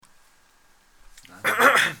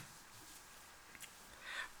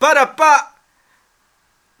Ba-da-ba!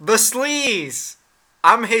 The Sleaze!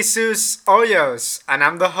 I'm Jesus Hoyos, and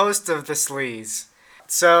I'm the host of The Sleaze.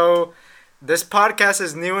 So, this podcast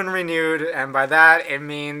is new and renewed, and by that, it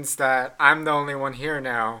means that I'm the only one here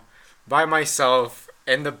now, by myself,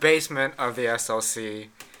 in the basement of the ASLC.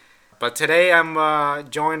 But today I'm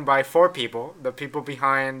joined by 4 people, the people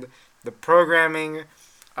behind the programming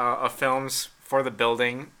of films for the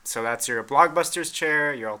building. So that's your Blockbusters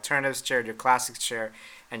chair, your Alternatives chair, your Classics chair,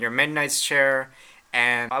 and your Midnights chair.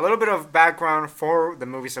 And a little bit of background for the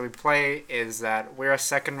movies that we play is that we're a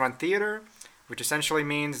second-run theater, which essentially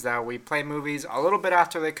means that we play movies a little bit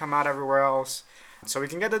after they come out everywhere else, so we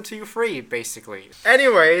can get them to you free, basically.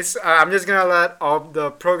 Anyways, I'm just going to let all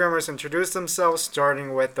the programmers introduce themselves,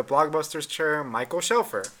 starting with the Blockbusters chair, Michael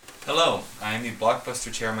Shelfer. Hello, I'm the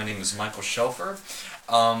Blockbuster chair. My name is Michael Shelfer.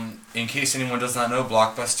 In case anyone does not know,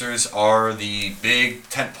 Blockbusters are the big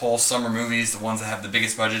tentpole summer movies, the ones that have the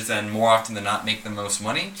biggest budgets and more often than not make the most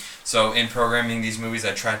money. So in programming these movies,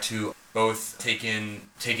 I try to both take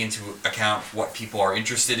into account what people are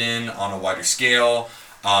interested in on a wider scale,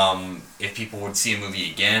 if people would see a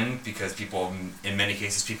movie again, because in many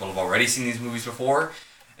cases, people have already seen these movies before.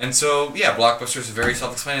 And so, yeah, Blockbusters are very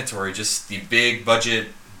self-explanatory, just the big budget,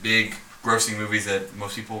 big grossing movies that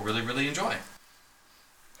most people really, really enjoy.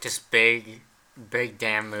 Just big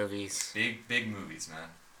damn movies. Big movies, man.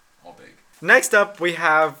 All big. Next up, we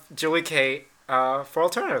have Julie Kate for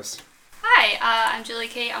Alternatives. Hi, I'm Julie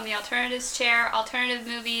Kate. I'm the Alternatives chair. Alternative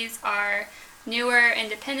movies are newer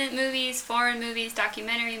independent movies, foreign movies,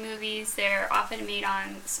 documentary movies. They're often made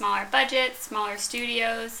on smaller budgets, smaller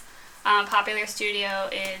studios. Popular studio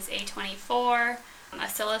is A24.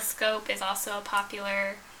 ASLC is also a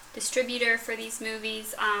popular distributor for these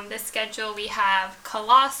movies. This schedule we have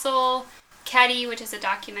Colossal, Ketty, which is a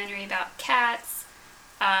documentary about cats,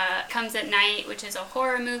 Comes at Night, which is a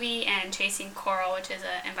horror movie, and Chasing Coral, which is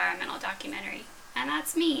an environmental documentary. And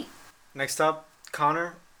that's me. Next up,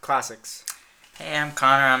 Connor, Classics. Hey, I'm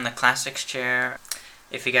Connor. I'm the Classics chair.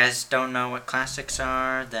 If you guys don't know what classics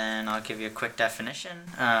are, then I'll give you a quick definition.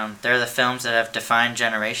 They're the films that have defined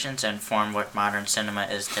generations and formed what modern cinema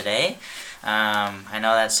is today. I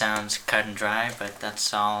know that sounds cut and dry, but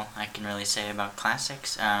that's all I can really say about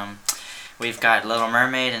classics. We've got Little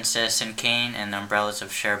Mermaid and Citizen Kane and Umbrellas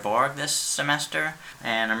of Cherbourg this semester,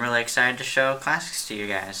 and I'm really excited to show classics to you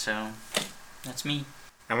guys, so that's me.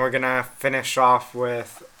 And we're going to finish off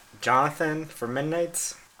with Jonathan for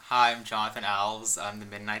Midnights. Hi, I'm Jonathan Alves. I'm the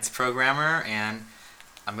Midnights programmer, and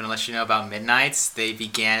I'm going to let you know about Midnights. They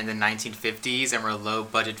began in the 1950s and were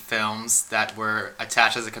low-budget films that were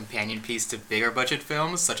attached as a companion piece to bigger-budget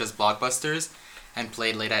films, such as Blockbusters, and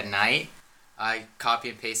played late at night. I copy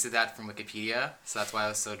and pasted that from Wikipedia, so that's why I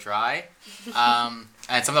was so dry.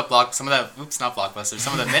 And some of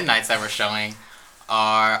the Midnights that we're showing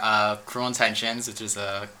are Cruel Intentions, which is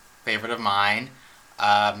a favorite of mine,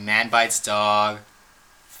 Man Bites Dog,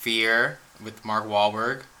 Fear with Mark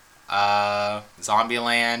Wahlberg,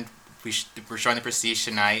 Zombieland, we're showing The Prestige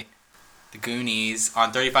tonight, The Goonies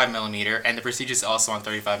on 35mm, and The Prestige is also on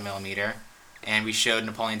 35mm, and we showed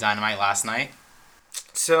Napoleon Dynamite last night.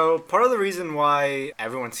 So part of the reason why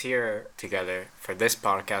everyone's here together for this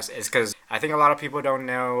podcast is because I think a lot of people don't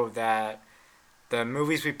know that the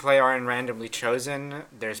movies we play aren't randomly chosen.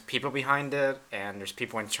 There's people behind it, and there's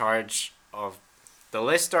people in charge of the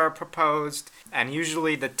list are proposed, and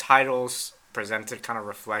usually the titles presented kind of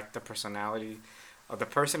reflect the personality of the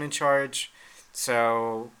person in charge.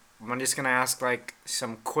 So I'm just going to ask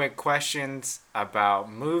some quick questions about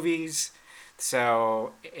movies.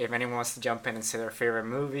 So if anyone wants to jump in and say their favorite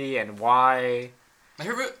movie and why. My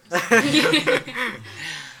favorite?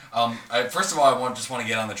 First of all, I just want to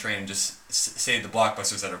get on the train and just say the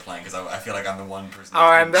Blockbusters that are playing, because I feel like I'm the one person.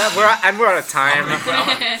 Oh, and we're out of time.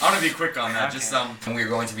 I want to be quick on that. Okay. We're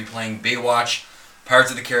going to be playing Baywatch,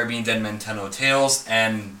 Pirates of the Caribbean, Dead Men Tell No Tales,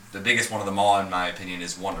 and the biggest one of them all, in my opinion,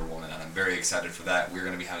 is Wonder Woman, and I'm very excited for that. We're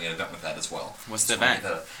going to be having an event with that as well. What's the event?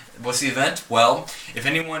 What's the event? Well, if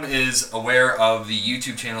anyone is aware of the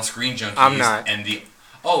YouTube channel Screen Junkies, I'm not.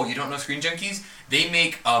 Oh, you don't know Screen Junkies? They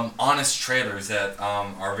make honest trailers that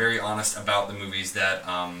are very honest about the movies that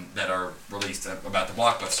are released about the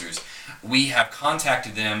blockbusters. We have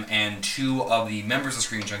contacted them, and 2 of the members of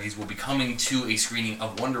Screen Junkies will be coming to a screening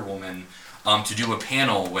of Wonder Woman to do a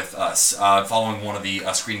panel with us following one of the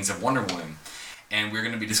screenings of Wonder Woman. And we're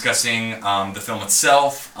going to be discussing the film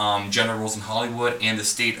itself, gender roles in Hollywood, and the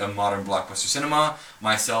state of modern blockbuster cinema.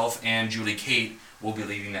 Myself and Julie Kate will be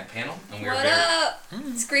leading that panel, and What up,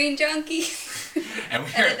 Screen Junkie? And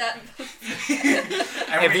Edit that.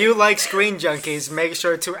 If you like Screen Junkies, make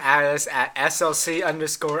sure to add us at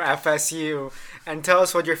SLC_FSU and tell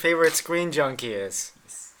us what your favorite Screen Junkie is.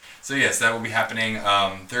 So yes, that will be happening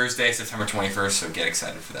Thursday, September 21st. So get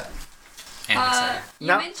excited for that. And excited. You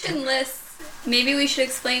No. mentioned lists. Maybe we should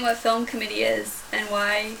explain what film committee is and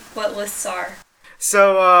what lists are.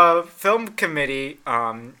 So, film committee,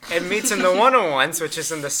 it meets in the 101s, which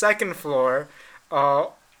is in the second floor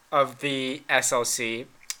of the SLC,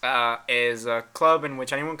 is a club in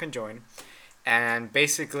which anyone can join. And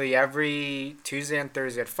basically every Tuesday and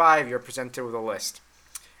Thursday at 5, you're presented with a list.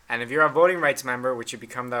 And if you're a voting rights member, which you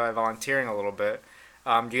become by volunteering a little bit,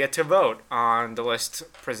 you get to vote on the list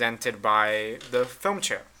presented by the film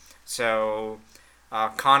chair. So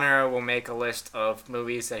Connor will make a list of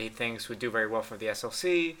movies that he thinks would do very well for the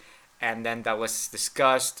SLC, and then that list is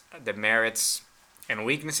discussed, the merits and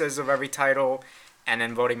weaknesses of every title, and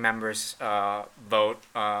then voting members vote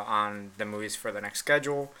on the movies for the next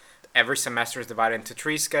schedule. Every semester is divided into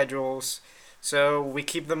 3 schedules, so we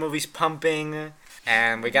keep the movies pumping,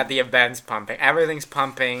 and we got the events pumping. Everything's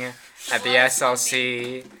pumping at the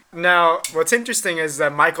SLC. Now, what's interesting is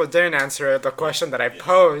that Michael didn't answer the question that I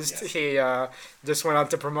posed. Yes. He just went on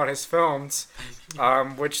to promote his films,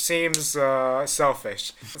 which seems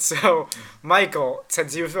selfish. So, Michael,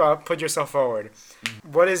 since you've put yourself forward,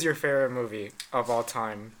 what is your favorite movie of all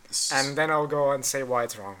time? And then I'll go and say why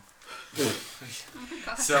it's wrong.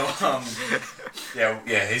 So,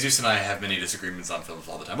 yeah, Jesus and I have many disagreements on films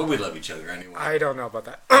all the time, but we love each other anyway. I don't know about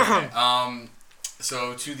that. Okay,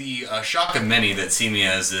 so to the shock of many that see me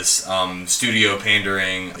as this studio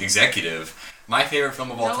pandering executive, my favorite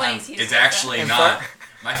film of all time is actually not.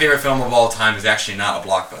 My favorite film of all time is actually not a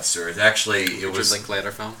blockbuster. It Richard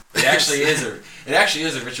Linklater film. It actually is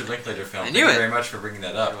a Richard Linklater film. Thank you very much for bringing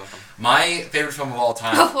that up. You're welcome. My favorite film of all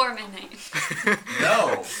time. Before midnight.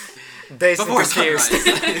 No. Dazed and Before Confused.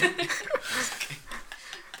 sunrise.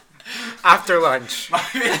 After lunch.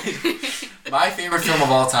 My favorite film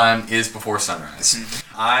of all time is Before Sunrise.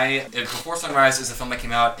 Before Sunrise is a film that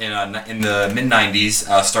came out in the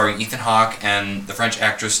mid-90s, starring Ethan Hawke and the French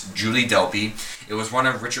actress Julie Delpy. It was one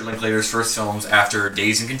of Richard Linklater's first films after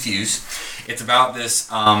Dazed and Confused. It's about this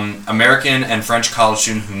American and French college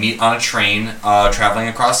student who meet on a train traveling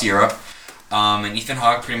across Europe. And Ethan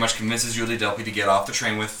Hawke pretty much convinces Julie Delpy to get off the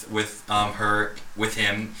train with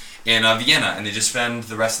him in Vienna, and they just spend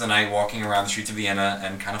the rest of the night walking around the streets of Vienna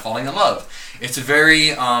and kind of falling in love. It's a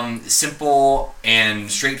very simple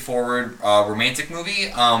and straightforward romantic movie.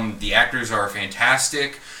 The actors are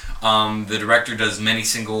fantastic. The director does many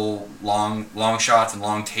single long shots and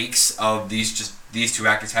long takes of these two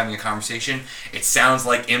actors having a conversation. It sounds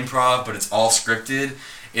like improv, but it's all scripted.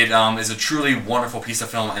 It is a truly wonderful piece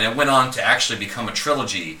of film, and it went on to actually become a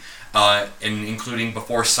trilogy, including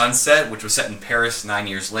Before Sunset, which was set in Paris 9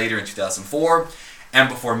 years later in 2004, and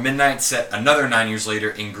Before Midnight, set another 9 years later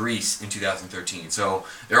in Greece in 2013. So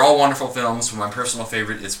they're all wonderful films, but my personal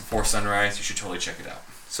favorite is Before Sunrise. You should totally check it out.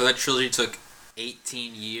 So that trilogy took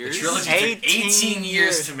 18 years? The trilogy took 18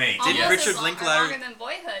 years to make. Almost Did as Richard long- Linklater- longer than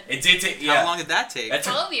Boyhood. It did take, How long did that take? That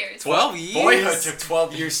took 12 years. 12 years? Boyhood took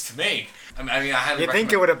 12 years to make. I mean, I highly You think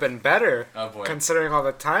recommend. it would have been better, Oh boy. considering all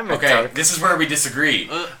the time it Okay, took. this is where we disagree.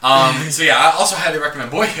 So yeah, I also highly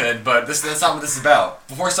recommend Boyhood, but that's not what this is about.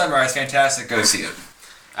 Before Sunrise, fantastic. Go see it.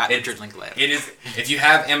 Richard Linklater. It is. If you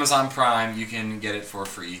have Amazon Prime, you can get it for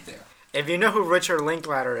free there. If you know who Richard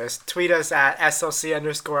Linklater is, tweet us at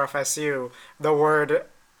SLC_FSU, the word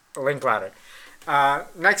Linklater.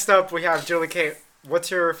 Next up, we have Julie Kate. What's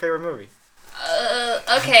your favorite movie?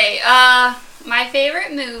 Okay, my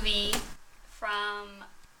favorite movie from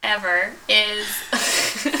ever is...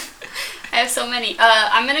 I have so many.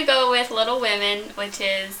 I'm going to go with Little Women, which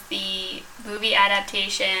is the movie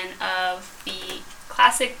adaptation of the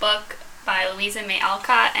classic book by Louisa May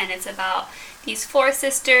Alcott, and it's about these 4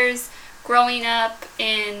 sisters growing up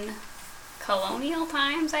in colonial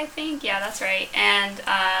times, I think. Yeah, that's right. And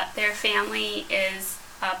their family is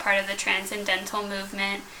part of the transcendental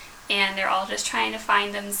movement, and they're all just trying to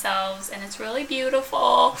find themselves, and it's really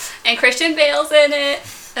beautiful. And Christian Bale's in it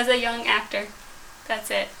as a young actor. That's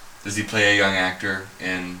it. Does he play a young actor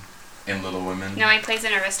in Little Women? No, he plays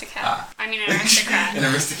an aristocrat. I mean, an aristocrat. An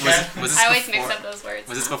aristocrat? Was this I always before, mix up those words.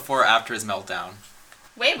 Was this before or after his meltdown?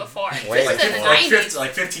 Way before. Way This was in the before. 90s.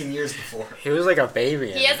 Like 15 years before. He was like a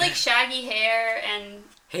baby. He has like shaggy hair, and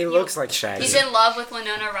He looks like Shaggy. he's in love with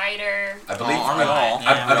Winona Ryder. I believe. aren't we all? I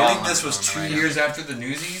Yeah, believe this was Winona 2 Ryder. years after the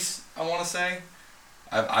Newsies. I want to say.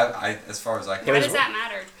 As far as I can. Why does that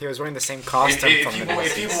matter? He was wearing the same costume from the If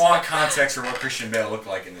 90s. people want context for what Christian Bale looked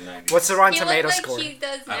like in the 90s. What's the Rotten He Tomato looks score? like he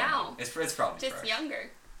does I don't now. know. It's probably Just fresh. younger.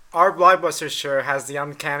 Our Blockbuster share has the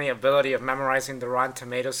uncanny ability of memorizing the Rotten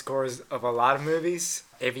Tomato scores of a lot of movies.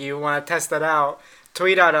 If you want to test that out,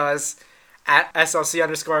 tweet at us at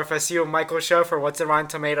SLC_FSU. Michael Schofer, what's the Rotten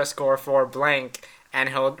Tomato score for blank? And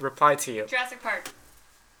he'll reply to you. Jurassic Park.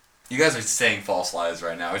 You guys are saying false lies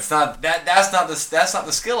right now. It's not that. That's not the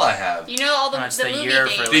skill I have. You know all the, No, it's the the movie year of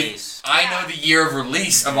dates. release. I know the year of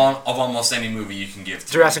release of almost any movie you can give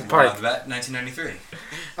to Jurassic me. Park. Right off the bat, 1993.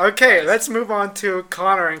 Okay, let's move on to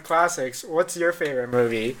Connor and classics. What's your favorite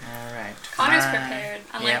movie? Alright. Connor's prepared,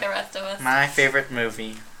 unlike Yep. the rest of us. My favorite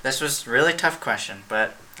movie. This was a really tough question,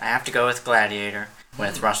 but I have to go with Gladiator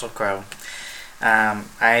with Russell Crowe.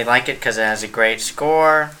 I like it because it has a great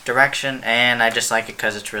score, direction, and I just like it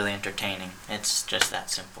because it's really entertaining. It's just that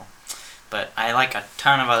simple. But I like a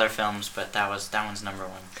ton of other films, but that one's number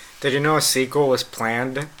one. Did you know a sequel was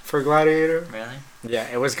planned for Gladiator? Really? Yeah,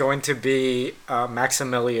 it was going to be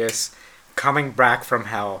Maximilius coming back from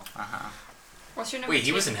hell. Uh-huh. What's your number Wait, he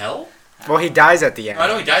two? was in hell? Well, he dies at the end. I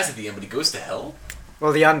know he dies at the end, but he goes to hell.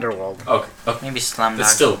 Well, the underworld. Okay. Maybe Slumdog.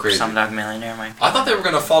 That's still crazy. Slumdog Millionaire might be. I thought they were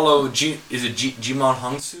gonna follow Jimon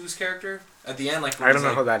Hongsu's character at the end. Like I don't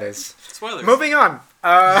know who that is. Spoilers. Moving on.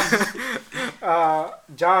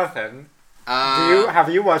 Jonathan, have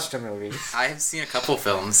you watched a movie? I have seen a couple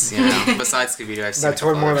films, you know, besides Scooby-Doo. I've seen That's a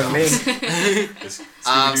one couple more other than me. films.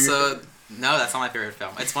 No, that's not my favorite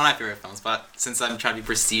film. It's one of my favorite films, but since I'm trying to be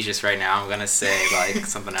prestigious right now, I'm gonna say like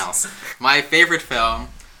something else. My favorite film,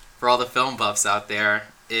 for all the film buffs out there,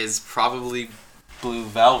 is probably Blue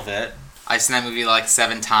Velvet. I've seen that movie like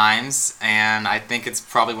 7 times, and I think it's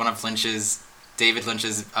probably one of David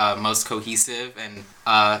Lynch's most cohesive and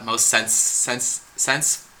most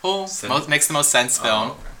sensible, makes the most sense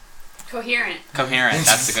film. Coherent. Coherent,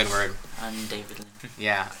 that's a good word. I'm David Lynch.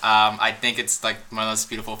 Yeah, I think it's like one of the most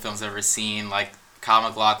beautiful films I've ever seen. Like, Kyle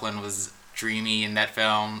MacLachlan was dreamy in that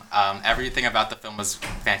film. Everything about the film was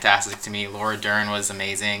fantastic to me. Laura Dern was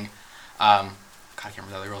amazing. God, I can't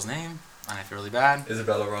remember the other girl's name. I feel really bad.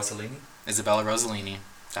 Isabella Rossellini. Isabella Rossellini.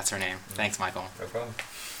 That's her name. Thanks, Michael. No problem.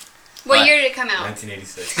 What year did it come out?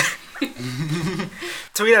 1986.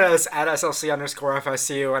 Tweet at us at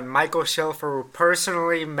SLC_FSU, and Michael Schilfer will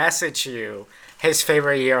personally message you his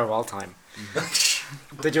favorite year of all time.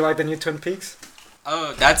 Did you like the new Twin Peaks?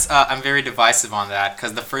 Oh, that's I'm very divisive on that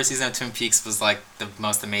because the first season of Twin Peaks was like the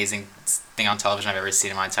most amazing thing on television I've ever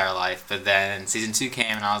seen in my entire life. But then season 2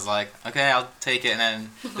 came and I was like, okay, I'll take it. And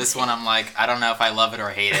then this one I'm like, I don't know if I love it or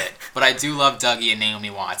hate it. But I do love Dougie and Naomi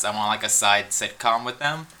Watts. I want like a side sitcom with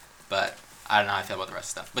them. But I don't know how I feel about the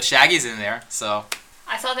rest of stuff. But Shaggy's in there, so.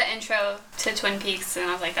 I saw the intro to Twin Peaks and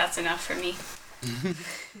I was like, that's enough for me.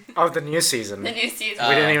 Oh, the new season. The new season.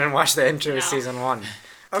 We didn't even watch the intro No. of season 1.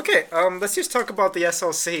 Okay, let's just talk about the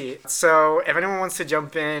SLC. So, if anyone wants to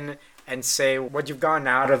jump in and say what you've gotten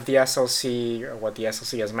out of the SLC or what the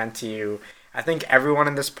SLC has meant to you, I think everyone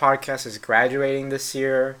in this podcast is graduating this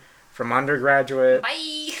year from undergraduate.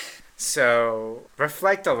 Bye. So,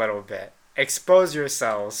 reflect a little bit. Expose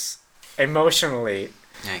yourselves emotionally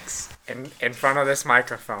Yikes. in front of this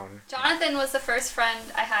microphone. Jonathan was the first friend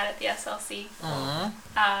I had at the SLC. Aww.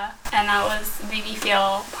 And that made me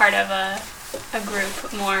feel part of a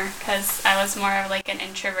group more because I was more of like an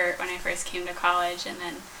introvert when I first came to college, and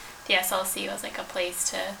then the SLC was like a place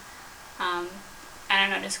to, I don't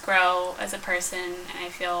know, just grow as a person, and I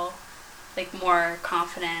feel like more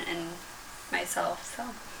confident in myself. So,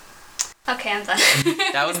 okay, I'm done.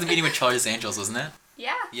 That was the meeting with Charlie's Angels, wasn't it?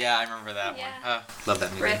 Yeah. Yeah, I remember that Yeah. one. Love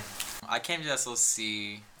that movie. Rip. I came to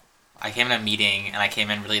SLC. I came in a meeting and I came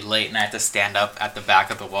in really late and I had to stand up at the back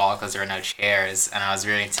of the wall because there were no chairs, and I was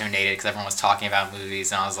really intimidated because everyone was talking about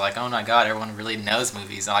movies and I was like, oh my god, everyone really knows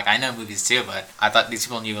movies. And like, I know movies too, but I thought these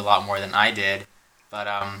people knew a lot more than I did. But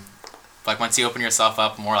like once you open yourself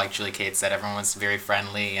up more, like Julie Kate said, everyone was very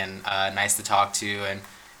friendly and nice to talk to, and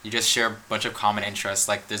you just share a bunch of common interests.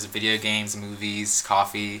 Like there's video games, movies,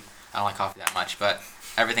 coffee. I don't like coffee that much, but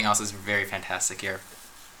everything else is very fantastic here.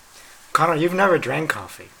 Connor, you've never drank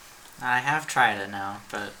coffee. I have tried it now,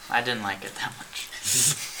 but I didn't like it that much.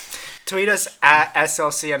 Tweet us at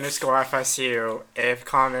SLC_FSU if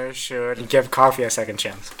Connor should give coffee a second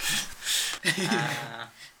chance.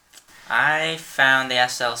 I found the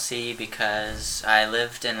SLC because I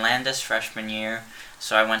lived in Landis freshman year,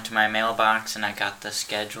 so I went to my mailbox and I got the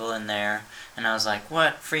schedule in there, and I was like,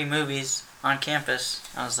 what? Free movies on campus?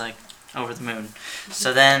 I was like, over the moon.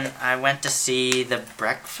 So then I went to see The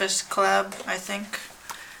Breakfast Club, I think.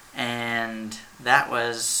 and that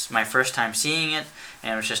was my first time seeing it,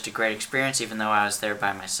 and it was just a great experience, even though I was there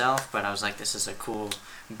by myself. But I was like, this is a cool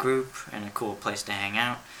group and a cool place to hang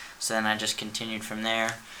out. So then I just continued from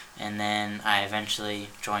there, and then I eventually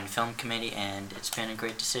joined film committee, and it's been a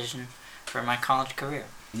great decision for my college career.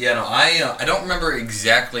 Yeah, no, I don't remember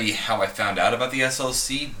exactly how I found out about the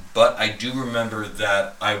SLC, but I do remember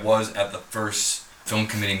that I was at the first film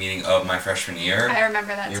committee meeting of my freshman year. I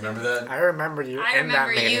remember that. You too. remember that? I remember you I in that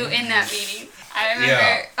remember meeting. you in that meeting. I remember.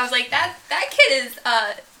 Yeah. I was like, that kid is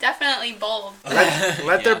definitely bold.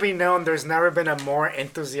 Let there Yeah. be known, there's never been a more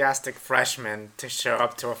enthusiastic freshman to show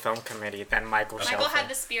up to a film committee than Michael Michael Shelfer. had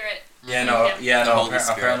the spirit. Yeah, in no, him. yeah, The no. Holy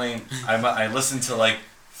Spirit. Apparently, I listened to like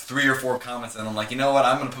 3 or 4 comments, and I'm like, you know what?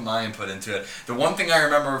 I'm gonna put my input into it. The one thing I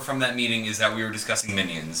remember from that meeting is that we were discussing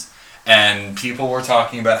Minions, and people were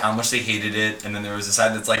talking about how much they hated it, and then there was a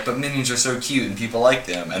side that's like, but Minions are so cute, and people like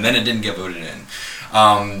them, and then it didn't get voted in.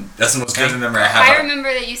 That's the most vivid memory I have. I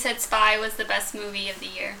remember that you said Spy was the best movie of the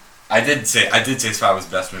year. I did say Spy was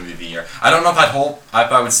the best movie of the year. I don't know if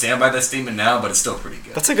I would stand by that statement now, but it's still pretty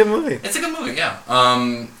good. That's a good movie. It's a good movie, yeah.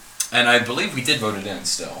 And I believe we did vote it in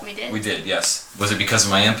still. We did? We did, yes. Was it because of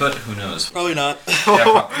my input? Who knows? Probably not.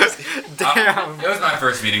 Yeah, probably. Damn. It was my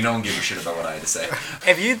first meeting. No one gave a shit about what I had to say.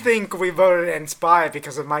 If you think we voted in Spy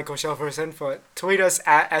because of Michael Shelfer's input, tweet us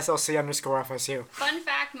at SLC_FSU. Fun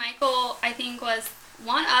fact: Michael, I think, was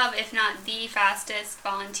one of, if not the fastest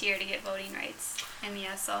volunteer to get voting rights in the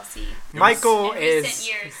SLC. Michael in recent is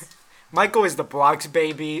years. Michael is the blocks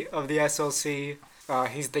baby of the SLC.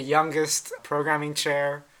 He's the youngest programming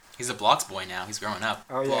chair. He's a Blocks boy now. He's growing up.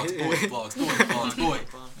 Oh, yeah. Blocks boy, Blocks boy, Blocks boy.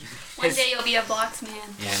 One His- day you'll be a blocks man.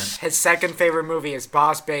 Yeah. His second favorite movie is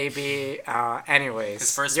Boss Baby. Anyways,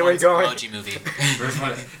 His first you were one's going. Emoji Movie. First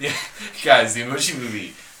one, yeah, guys, the Emoji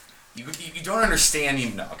Movie. You don't understand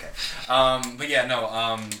even. No, okay. But yeah,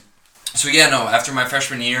 no. So yeah, no. After my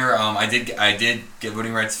freshman year, I did get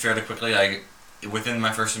voting rights fairly quickly. Within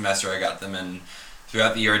my first semester, I got them, and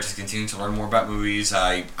throughout the year, I just continued to learn more about movies.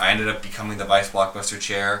 I ended up becoming the vice blockbuster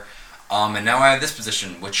chair. And now I have this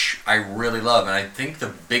position, which I really love. And I think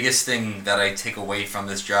the biggest thing that I take away from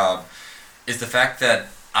this job is the fact that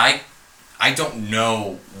I don't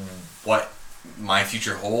know what my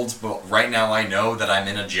future holds, but right now I know that I'm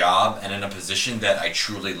in a job and in a position that I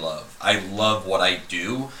truly love. I love what I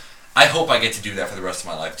do. I hope I get to do that for the rest of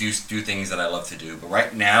my life, do things that I love to do. But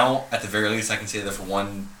right now, at the very least, I can say that for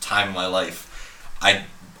one time in my life, I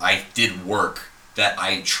did work that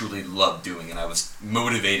I truly loved doing, and I was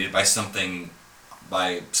motivated by something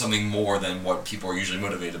more than what people are usually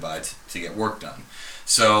motivated by to get work done.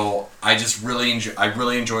 So I just really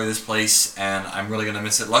enjoy this place, and I'm really gonna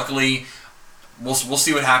miss it. Luckily, we'll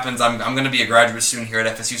see what happens. I'm gonna be a graduate soon here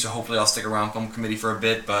at FSU, so hopefully I'll stick around film committee for a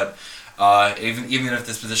bit. But even if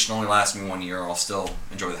this position only lasts me 1 year, I'll still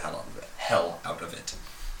enjoy the hell out of it.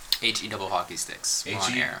 HE double hockey sticks. We're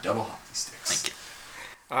on HE air. double hockey sticks. Thank you.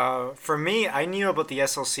 For me, I knew about the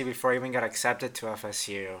SLC before I even got accepted to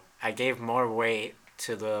FSU. I gave more weight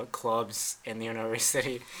to the clubs in the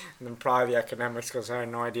university than probably the academics because I had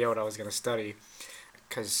no idea what I was going to study.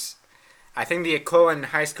 Because I think the equivalent in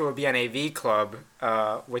high school would be an AV club,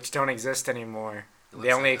 which don't exist anymore.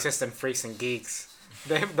 They only exist in Freaks and Geeks.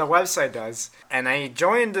 The website does. And I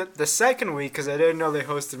joined the second week because I didn't know they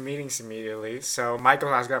hosted meetings immediately. So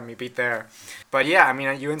Michael has got me beat there. But yeah, I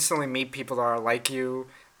mean, you instantly meet people that are like you.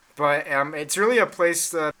 But it's really a place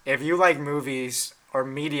that if you like movies or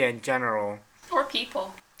media in general, Or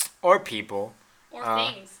people. or people, Or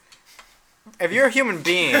things. if you're a human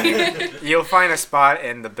being, you'll find a spot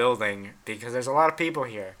in the building because there's a lot of people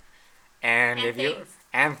here. And And if you things.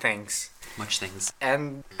 and things. Much things.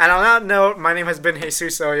 And on that note, my name has been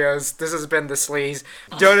Jesus Hoyos. This has been The Sleaze.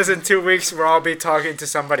 Join us in 2 weeks where I'll be talking to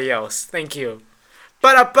somebody else. Thank you.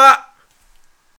 Ba-da-ba!